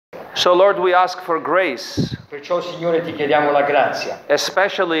So Lord, we ask for grace. Perciò, Signore, ti chiediamo la grazia.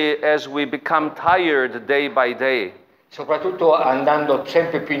 Especially as we become tired day by day. Soprattutto andando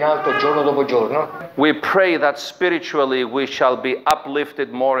sempre più in alto giorno dopo giorno. We pray that spiritually we shall be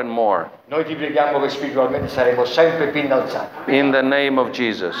uplifted more and more. Noi ti preghiamo che spiritualmente saremo sempre più innalzati. In the name of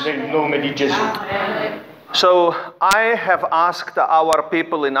Jesus. Nel nome di Gesù. So I have asked our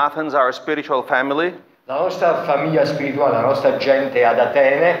people in Athens, our spiritual family. La nostra famiglia spirituale, la nostra gente ad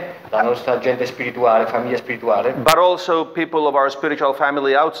Atene, la nostra gente spirituale, famiglia spirituale. But also people of our spiritual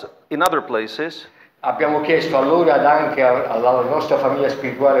family out in other places. Abbiamo chiesto a loro ed anche alla nostra famiglia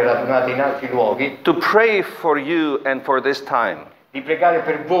spirituale radunata in altri luoghi to pray for you and for this time. Di pregare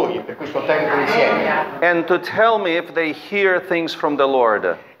per voi e per questo tempo insieme. And to tell me if they hear things from the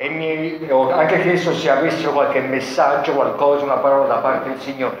Lord. E ho anche chiesto se avessero qualche messaggio, qualcosa, una parola da parte del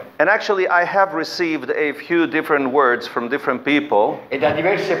Signore. And actually I have received a few different words from different people. E da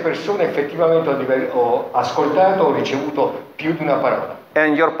diverse persone effettivamente ho ascoltato, ho ricevuto più di una parola.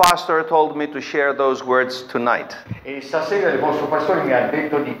 And your pastor told me to share those words tonight. E stasera il vostro pastore mi ha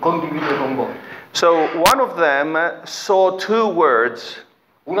detto di condividere con voi. So one of them saw two words.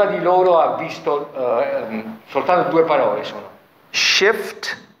 Una di loro ha visto soltanto due parole sono.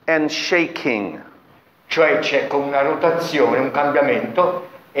 Shift and shaking. Cioè c'è con una rotazione, un cambiamento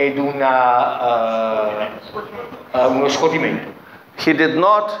ed uno scuotimento. He did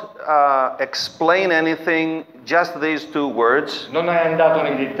not explain anything, just these two words. Non è andato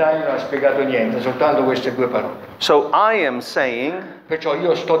nei dettagli, non ha spiegato niente, soltanto queste due parole. So I am saying Perciò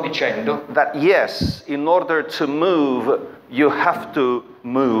io sto dicendo that yes, in order to move, you have to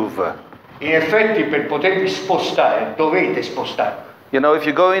move. In effetti per potervi spostare, dovete spostare. You know, if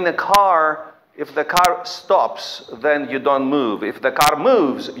you go in a car, if the car stops, then you don't move. If the car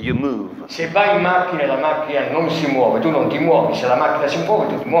moves, you move. Se vai in macchina e la macchina non si muove, tu non ti muovi. Se la macchina si muove,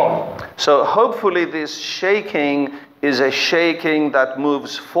 tu ti muovi. So hopefully this shaking is a shaking that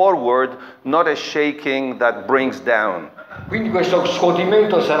moves forward, not a shaking that brings down. Quindi questo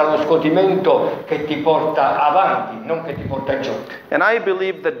scuotimento sarà uno scuotimento che ti porta avanti, non che ti porta giù. And I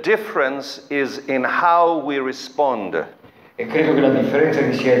believe the difference is in how we respond. E credo che la differenza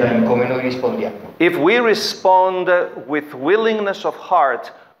risieda in come noi rispondiamo. If we respond with willingness of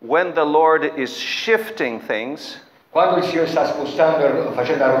heart when the Lord is shifting things, quando il Signore sta spostando,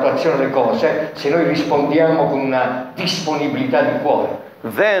 facendo la rotazione delle cose, se noi rispondiamo con una disponibilità di cuore,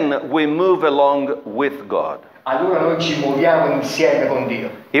 then we move along with God. Allora noi ci muoviamo insieme con Dio.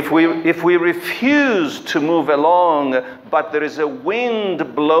 If we refuse to move along, but there is a wind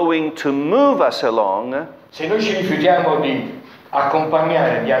blowing to move us along, se noi ci rifiutiamo di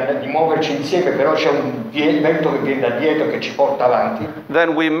accompagnare, di muoverci insieme, però c'è un vento che viene da dietro che ci porta avanti,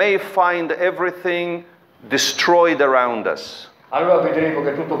 then we may find everything destroyed around us. Allora vedremo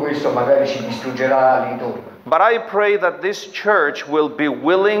che tutto questo magari ci distruggerà all'intorno. But I pray that this church will be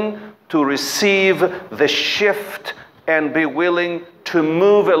willing to receive the shift and be willing to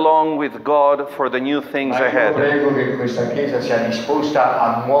move along with God for the new things ahead. Io prego che questa Chiesa sia disposta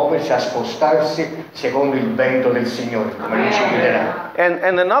a muoversi, a spostarsi secondo il vento del Signore, come Lui ci guiderà.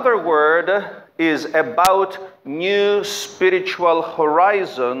 And another word is about new spiritual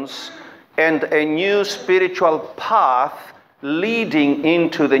horizons and a new spiritual path leading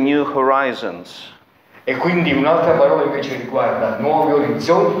into the new horizons. E quindi un'altra parola invece riguarda nuovi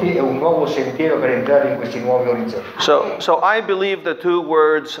orizzonti e un nuovo sentiero per entrare in questi nuovi orizzonti. So I believe the two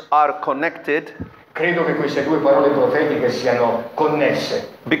words are connected. Credo che queste due parole profetiche siano connesse.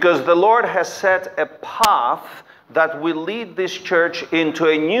 Because the Lord has set a path that will lead this church into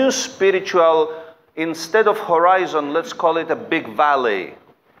a new spiritual, instead of horizon, let's call it a big valley.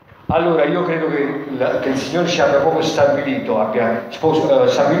 Allora io credo che il Signore ci abbia proprio abbia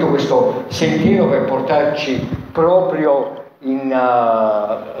stabilito questo sentiero per portarci proprio in,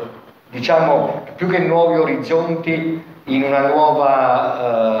 diciamo, più che nuovi orizzonti, in una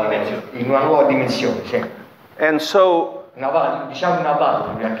nuova dimensione. Sì. And so, una valle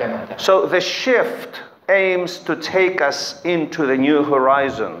l'abbiamo chiamata. So the shift aims to take us into the new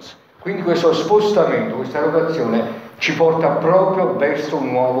horizons. Quindi questo spostamento, questa rotazione ci porta proprio verso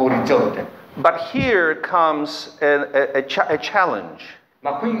un nuovo orizzonte. But here comes a challenge.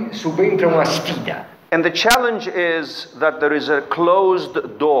 Ma qui subentra una sfida. And the challenge is that there is a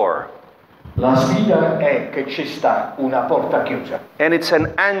closed door. La sfida è che ci sta una porta chiusa. And it's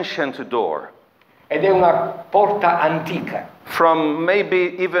an ancient door. Ed è una porta antica. From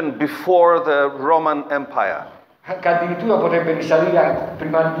maybe even before the Roman Empire. Che addirittura potrebbe risalire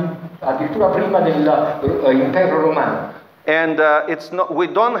addirittura prima dell'impero romano. And we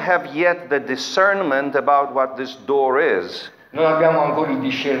don't have yet the discernment about what this door is. Non abbiamo ancora il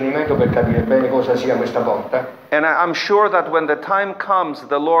discernimento per capire bene cosa sia questa porta. And I'm sure that when the time comes,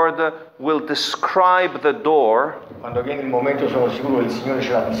 the Lord will describe the door. Quando viene il momento sono sicuro che il Signore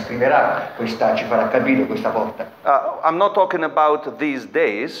ce la descriverà, ci farà capire questa porta. I'm not talking about these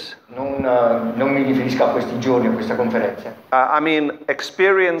days. Non mi riferisco a questi giorni, a questa conferenza. I mean,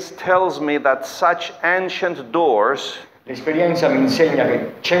 experience tells me that such ancient doors, L'esperienza mi insegna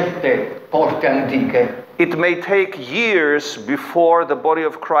che certe porte antiche it may take years before the body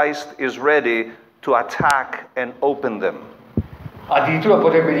of Christ is ready to attack and open them. addirittura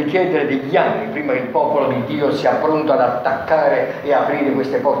potrebbe richiedere degli anni prima che il popolo di Dio sia pronto ad attaccare e aprire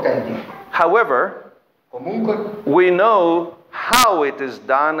queste porte antiche. However, Comunque we know how it is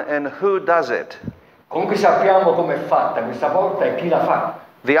done and who does it. Comunque sappiamo come è fatta questa porta e chi la fa.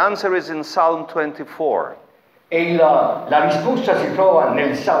 The answer is in Psalm 24. E la risposta si trova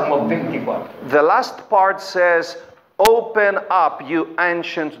nel Salmo 24. The last part says, "Open up, you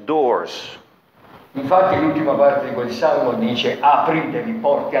ancient doors." Infatti l'ultima parte di quel Salmo dice apritevi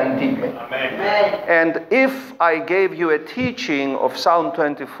porte antiche. And if I gave you a teaching of Psalm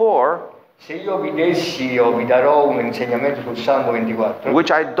 24, Se io vi dessi o vi darò un insegnamento sul Salmo 24,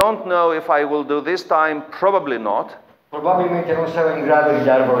 which I don't know if I will do this time, probably not. probabilmente non sarò in grado di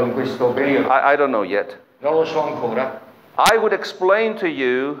darvelo in questo periodo. I don't know yet. Non lo so ancora. I would explain to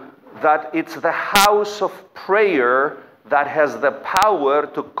you that it's the house of prayer that has the power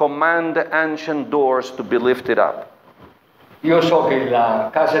to command ancient doors to be lifted up. Io so che la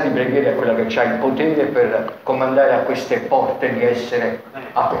casa di preghiera è quella che ha il potere per comandare a queste porte di essere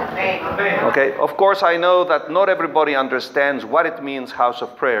aperte. Okay, of course I know that not everybody understands what it means, house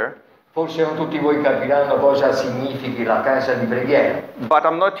of prayer. Forse non tutti voi capiranno cosa significhi la casa di preghiera. But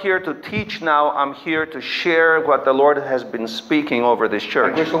I'm not here to teach now, I'm here to share what the Lord has been speaking over this In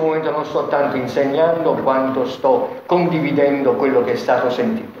church. questo momento non sto tanto insegnando quanto sto condividendo quello che è stato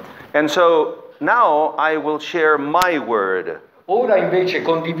sentito. And so now I will share my word. Ora invece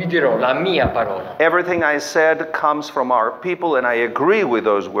condividerò la mia parola. Everything I said comes from our people and I agree with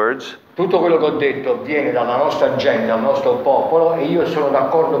those words. Tutto quello che ho detto viene dalla nostra gente, dal nostro popolo e io sono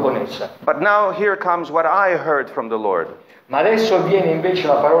d'accordo con essa. But now here comes what I heard from the Lord. Ma adesso viene invece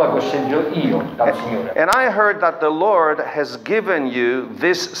la parola che ho sentito io dal Signore. And I heard that the Lord has given you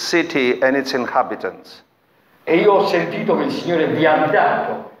this city and its inhabitants. E io ho sentito che il Signore vi ha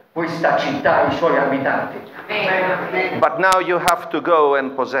dato questa città e i suoi abitanti. But now you have to go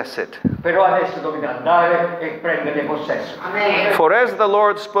and possess it. Però adesso dovete andare e prenderne possesso. For as the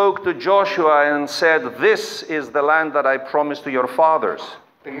Lord spoke to Joshua and said, "This is the land that I promised to your fathers."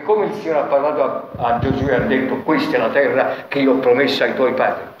 Perché come il Signore ha parlato a Giosuè, ha detto questa è la terra che io ho promesso ai tuoi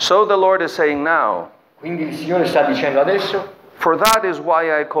padri. So the Lord is saying now, Quindi il Signore sta dicendo adesso, for that is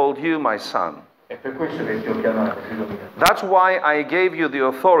why I called you my son. è per questo che ti ho chiamato, figlio mio. That's why I gave you the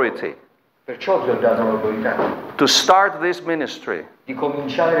authority Perciò ti ho dato l'autorità to start this ministry. di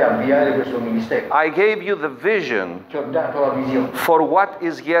cominciare a avviare questo ministero. I gave you the vision Ti ho dato la visione for what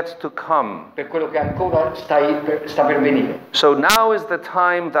is yet to come. per quello che ancora sta per venire. So now is the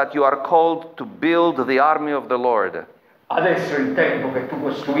time that you are called to build the army of the Lord. Adesso è il tempo che tu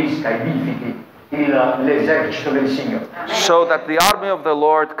costruisca, edifichi l'esercito del Signore. So that the army of the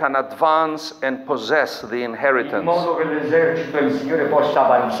Lord can advance and possess the In inheritance. modo che l'esercito del Signore possa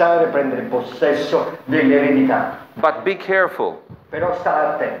avanzare e prendere possesso dell'eredità. But be careful Però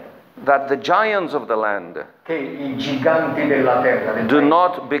sta attento that the giants of the land che i giganti della terra del do paese,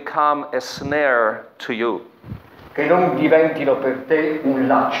 not become a snare to you. che non diventino per te un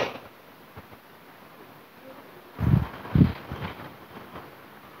laccio.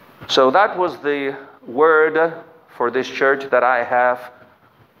 So that was the word for this church that I have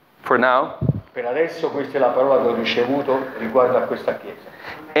for now. Per adesso questa è la parola che ho ricevuto riguardo a questa chiesa.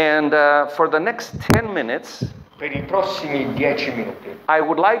 And for the next 10 minutes, Per i prossimi 10 minuti I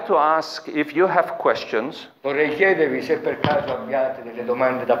would like to ask if you have questions vorrei chiedervi se per caso abbiate delle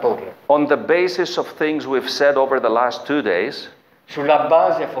domande da porre. on the basis of things we've said over the last 2 days. Sulla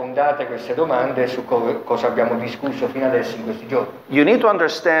base fondate queste domande su cosa abbiamo discusso fino adesso in questi giorni. You need to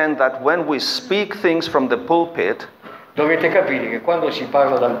understand that when we speak things from the pulpit, Dovete capire che quando si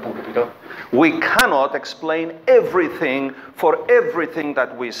parla dal pulpito we cannot explain everything for everything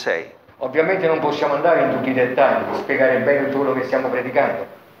that we say. ovviamente non possiamo andare in tutti i dettagli, spiegare bene tutto quello che stiamo predicando.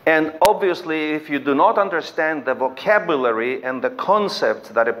 And obviously, if you do not understand the vocabulary and the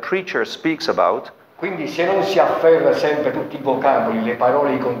concepts that a preacher speaks about, Quindi se non si afferra sempre tutti i vocaboli, le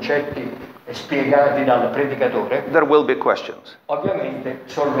parole, i concetti spiegati dal predicatore, there will be questions. ovviamente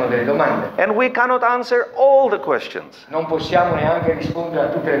sorgono delle domande. And we cannot answer all the questions. Non possiamo neanche rispondere a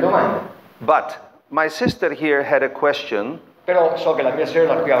tutte le domande. But my sister here had a question, Però so che la mia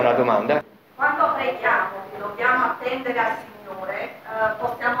sorella qui ha una domanda. Quando preghiamo, che dobbiamo attendere al Signore,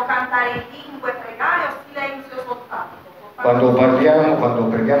 possiamo cantare in lingue, pregare o silenzio soltanto? Quando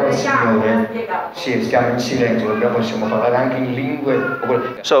preghiamo al Signore, sì, stiamo in silenzio, possiamo parlare anche in lingue.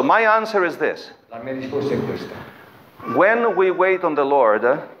 So my answer is this. La mia risposta è questa. When we wait on the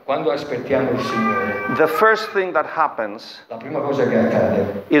Lord, Quando aspettiamo il Signore, the first thing that happens la prima cosa che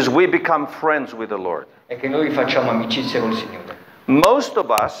accade is we become friends with the Lord. è che noi facciamo amicizia col Signore. Most of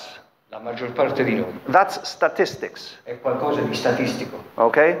us, La maggior parte di noi that's statistics, è qualcosa di statistico.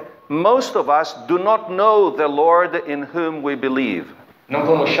 okay? Most of us do not know the Lord in whom we believe. Non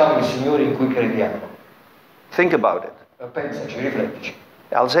conosciamo il Signore in cui crediamo. Think about it. Pensaci, riflettici.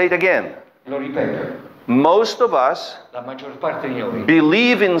 I'll say it again. Lo ripeto, Most of us la maggior parte di noi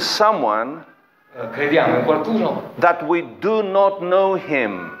believe in someone crediamo in qualcuno that we do not know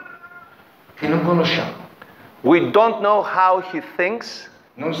him. che non conosciamo. We don't know how he thinks.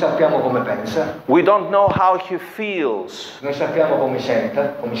 Non sappiamo come pensa, We don't know how he feels. non sappiamo come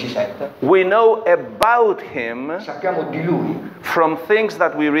senta, come si senta, We know about him sappiamo di lui from things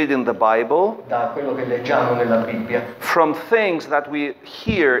that we read in the Bible, da quello che leggiamo nella Bibbia, from things that we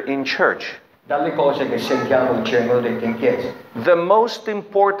hear in church. dalle cose che sentiamo che ci vengono dette in chiesa. The most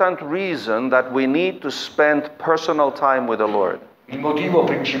important reason that we need to spend personal time with the Lord Il motivo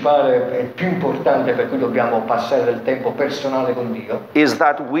principale e più importante per cui dobbiamo passare del tempo personale con Dio is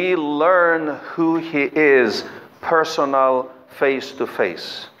that we learn who he is, personal, face to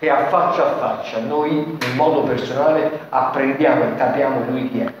face. è che a faccia noi in modo personale apprendiamo e capiamo lui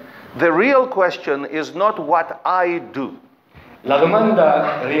chi è. The real question is not what I do. La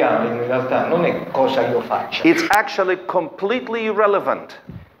domanda reale in realtà non è cosa io faccia, It's actually completely irrelevant.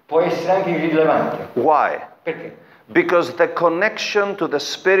 può essere anche irrilevante. Why? Perché? Because the connection to the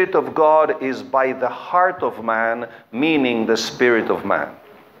Spirit of God is by the heart of man, meaning the Spirit of man.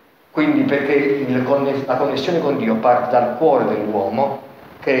 Quindi perché la connessione con Dio parte dal cuore dell'uomo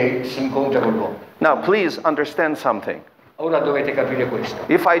che si incontra con l'uomo. Now, please understand something. Ora dovete capire questo.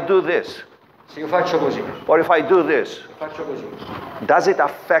 If I do this, Se io faccio così, or if I do this, faccio così, does it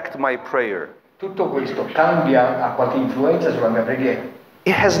affect my prayer? tutto questo cambia, ha qualche influenza sulla mia preghiera.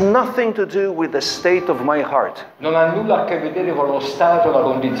 It has nothing to do with the state of my heart. Non ha nulla a che vedere con lo stato e la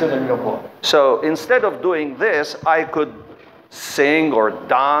condizione del mio cuore. So instead of doing this, I could sing or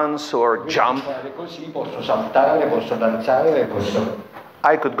dance or jump. Fare così, posso saltare, posso danzare,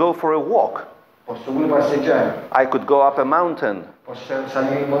 I could go for a walk. posso pure passeggiare, I could go up a mountain. posso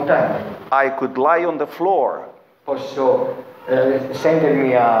salire in montagna, I could lie on the floor. posso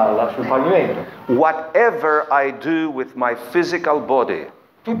stendermi sul pavimento. Whatever I do with my physical body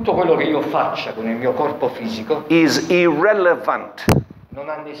Tutto quello che io faccia con il mio corpo fisico is irrelevant, non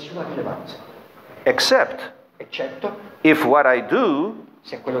ha nessuna rilevanza, except eccetto if what I do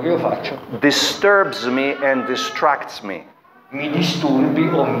se quello che io faccio disturbs me and distracts me. mi disturbi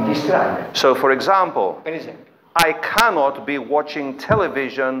o mi distrae. So, for example, Per esempio, I cannot be watching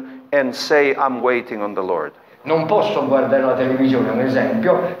television and say I'm waiting on the Lord. non posso guardare la televisione, un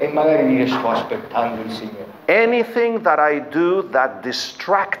esempio, e magari dire sto aspettando il Signore. Anything that I do that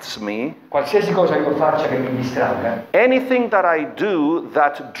distracts me, Qualsiasi cosa io faccia che mi distragga, anything that I do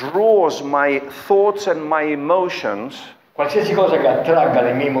that draws my thoughts and my emotions, qualsiasi cosa che attragga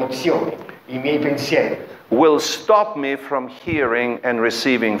le mie emozioni, i miei pensieri, will stop me from hearing and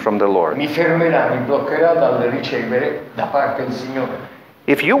receiving from the Lord. mi fermerà, mi bloccherà dal ricevere da parte del Signore.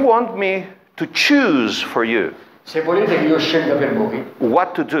 If you want me to choose for you Se volete che io scelga per voi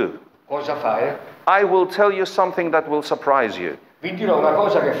what to do, cosa fare, I will tell you something that will surprise you. vi dirò una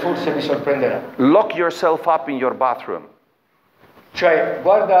cosa che forse vi sorprenderà. Lock yourself up in your bathroom. Cioè,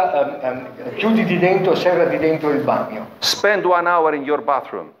 guarda, chiuditi dentro, serrati dentro il bagno. Spend 1 hour in your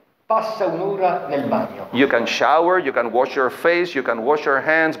bathroom. Passa un'ora nel bagno. You can shower, you can wash your face, you can wash your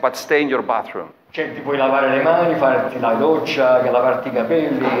hands, but stay in your bathroom. Cioè, ti puoi lavare le mani, farti la doccia, lavarti i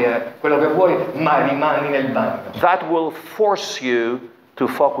capelli, quello che vuoi, ma rimani nel bagno. That will force you to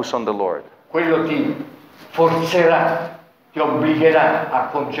focus on the Lord. Quello ti forzerà, ti obbligherà a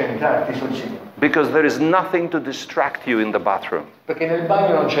concentrarti sul Signore. Because there is nothing to distract you in the bathroom. Perché nel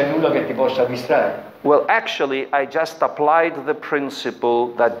bagno non c'è nulla che ti possa distrarre. Well, actually, I just applied the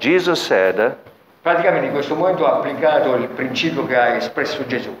principle that Jesus said. Praticamente in questo momento ho applicato il principio che ha espresso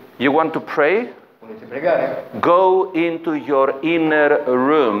Gesù. You want to pray? Volete pregare? Go into your inner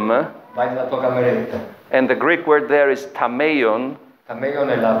room. Vai nella tua cameretta. And the Greek word there is tameion. Tameion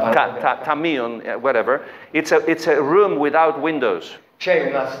è la parola. Tamion, whatever. It's a room without windows. C'è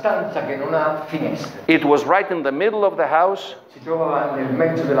una stanza che non ha finestre. It was right in the middle of the house. Si trovava nel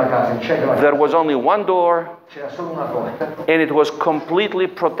mezzo della casa, in centro della There casa. was only one door, C'era solo una porta and it was completely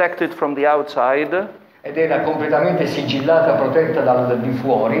protected from the outside ed era completamente sigillata, protetta dal di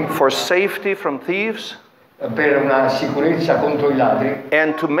fuori for safety from thieves per una sicurezza contro i ladri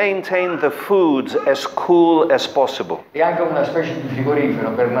and to maintain the foods as cool as possible. e anche una specie di frigorifero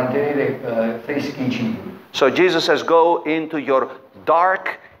per mantenere freschi i cibi. So Jesus says, go into your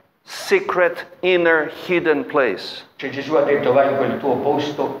dark, secret, inner, hidden place. Cioè Gesù ha detto vai in quel tuo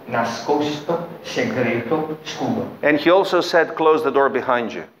posto nascosto, segreto, scuro. And he also said, close the door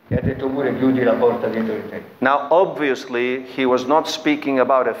behind you. E ha detto pure chiudi la porta dietro di te. Now, obviously, he was not speaking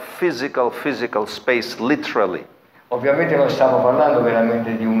about a physical space, literally. Ovviamente non stavo parlando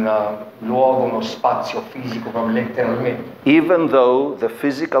veramente di un luogo, uno spazio fisico, proprio letteralmente. Even though the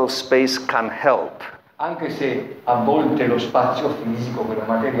physical space can help. Anche se a volte lo spazio fisico, quello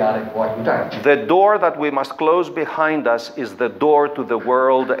materiale, può aiutarci. The door that we must close behind us is the door to the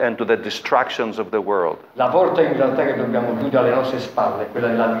world and to the distractions of the world. La porta in realtà che dobbiamo chiudere alle nostre spalle è quella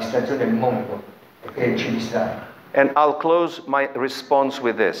della distrazione del mondo che ci distrae. And I'll close my response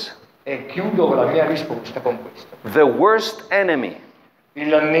with this. E chiudo la mia risposta con questo. The worst enemy, Il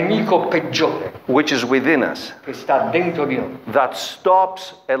nemico peggiore which is within us, che sta dentro di noi, that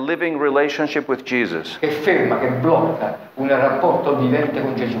stops a living relationship with Jesus, che ferma, che blocca un rapporto vivente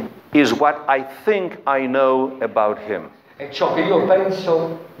con Gesù, is what I think I know about him. è ciò che io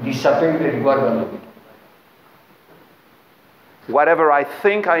penso di sapere riguardo a Lui. Whatever I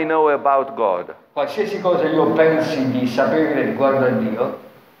think I know about God, Qualsiasi cosa io pensi di sapere riguardo a Dio,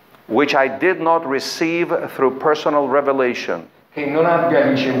 which I did not receive through personal revelation, che non abbia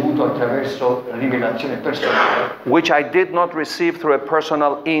ricevuto attraverso rivelazione personale, which I did not receive through a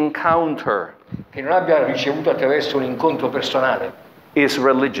personal encounter, che non abbia ricevuto attraverso un incontro personale, is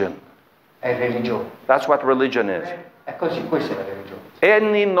religion. è religione. That's what religion is. È così, questa è la religione.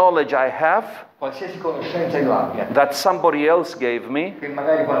 Any knowledge I have Qualsiasi conoscenza io abbia, that somebody else gave me che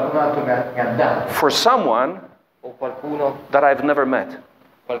magari qualcun altro mi ha dato, for someone o qualcuno that I've never met.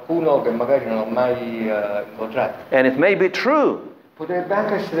 che magari non ho mai incontrato. And it may be true, Potrebbe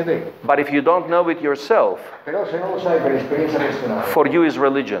anche essere vero, but if you don't know it yourself, però se non lo sai per esperienza personale, for you is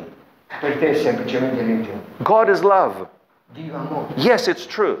religion. per te è semplicemente religione. God is love. Dio amore. Yes, it's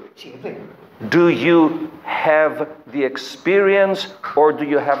true. Sì, è vero. Do you have the experience or do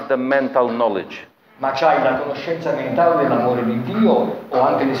you have the mental knowledge? Ma c'hai la conoscenza mentale dell'amore di Dio o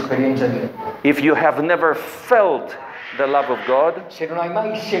anche l'esperienza di Dio? If you have never felt the love of God, Se non hai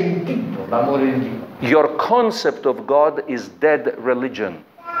mai sentito l'amore di Dio, your concept of God is dead religion.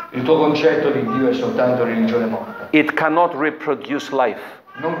 il tuo concetto di Dio è soltanto religione morta. It cannot reproduce life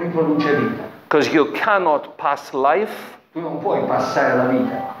Non riproduce vita. because you cannot pass life Tu non puoi passare la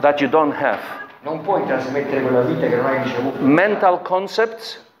vita, that you don't have. non puoi trasmettere quella vita che non hai ricevuto. Mental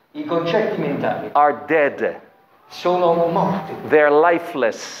concepts I concetti mentali are dead. sono morti, They're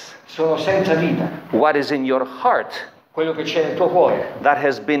lifeless. sono senza vita. What is in your heart Quello che c'è nel tuo cuore, that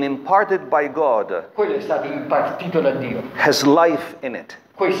has been imparted by God quello è stato impartito da Dio. has life in it.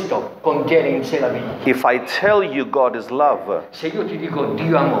 Questo contiene in sé la vita. If I tell you God is love, Se io ti dico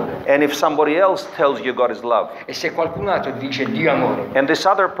Dio amore, and if somebody else tells you God is love, e se qualcun altro ti dice Dio amore, and this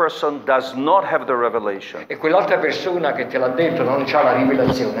other person does not have the revelation, e quell'altra persona che te l'ha detto non ha la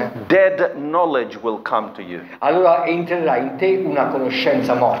rivelazione, dead knowledge will come to you. allora entrerà in te una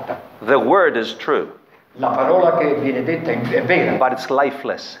conoscenza morta. The word is true, La parola che viene detta è vera, but it's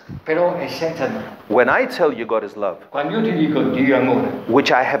lifeless. però è senza vita. When I tell you God is love, Quando io ti dico Dio amore,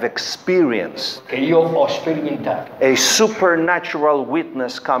 which I have experienced, che io ho sperimentato, a supernatural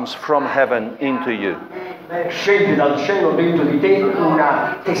witness comes from heaven into you. scende dal cielo dentro di te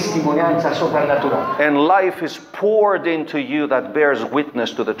una testimonianza soprannaturale. And life is poured into you that bears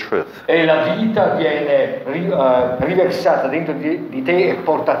witness to the truth. E la vita viene riversata dentro di te e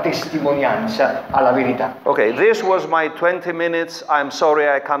porta testimonianza alla verità. Okay, this was my 20 minutes. I'm sorry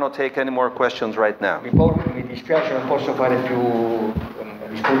I cannot take any more questions right now. Mi dispiace, non posso fare più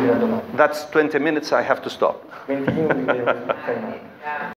rispondere a domande. That's 20 minutes, I have to stop. 20 minuti devo fermare.